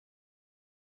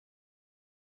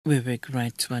We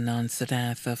regret to announce the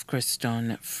death of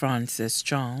Christon Francis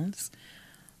Charles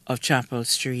of Chapel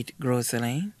Street,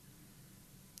 Grosley.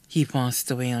 He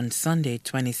passed away on Sunday,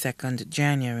 22nd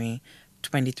January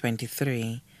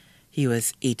 2023. He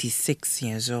was 86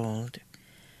 years old.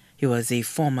 He was a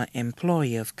former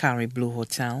employee of Carrie Blue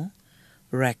Hotel,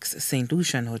 Rex St.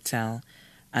 Lucian Hotel,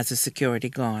 as a security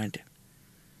guard.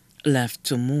 Left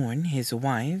to mourn his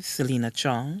wife, Selina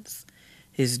Charles,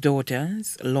 his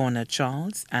daughters, Lorna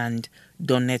Charles and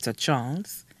Donetta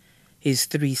Charles, his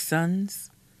 3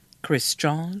 sons, Chris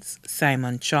Charles,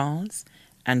 Simon Charles,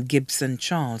 and Gibson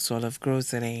Charles, all of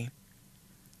Grosley.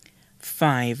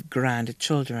 5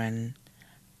 grandchildren,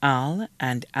 Al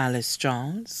and Alice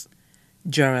Charles,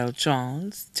 Gerald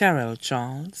Charles, Terrell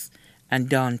Charles, and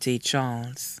Dante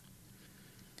Charles.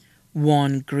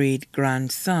 1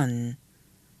 great-grandson,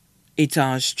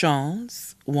 Etage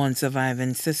Charles, 1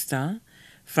 surviving sister,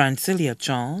 Francilia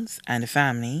Charles and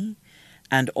family,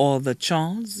 and all the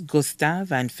Charles,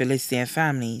 Gustav, and Felicia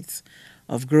families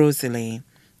of Grosley,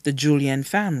 the Julian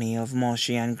family of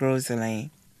Morshe and Grosley.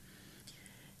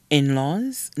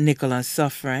 In-laws, Nicholas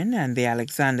Suffren and the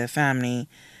Alexander family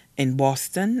in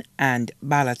Boston and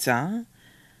Balata,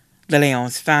 the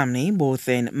Leon's family both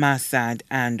in Massad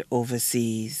and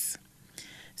overseas.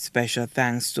 Special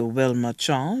thanks to Wilma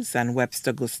Charles and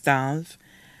Webster Gustav,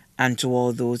 and to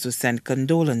all those who sent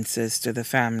condolences to the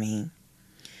family.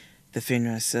 The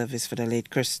funeral service for the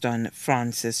late Christon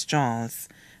Francis Charles,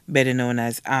 better known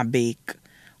as Abake,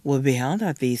 will be held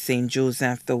at the St.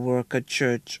 Joseph the Worker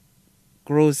Church,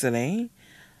 Grosley,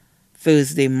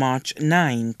 Thursday, March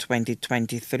 9,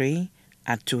 2023,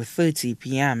 at 2:30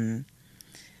 p.m.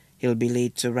 He'll be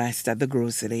laid to rest at the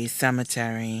Grosley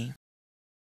Cemetery.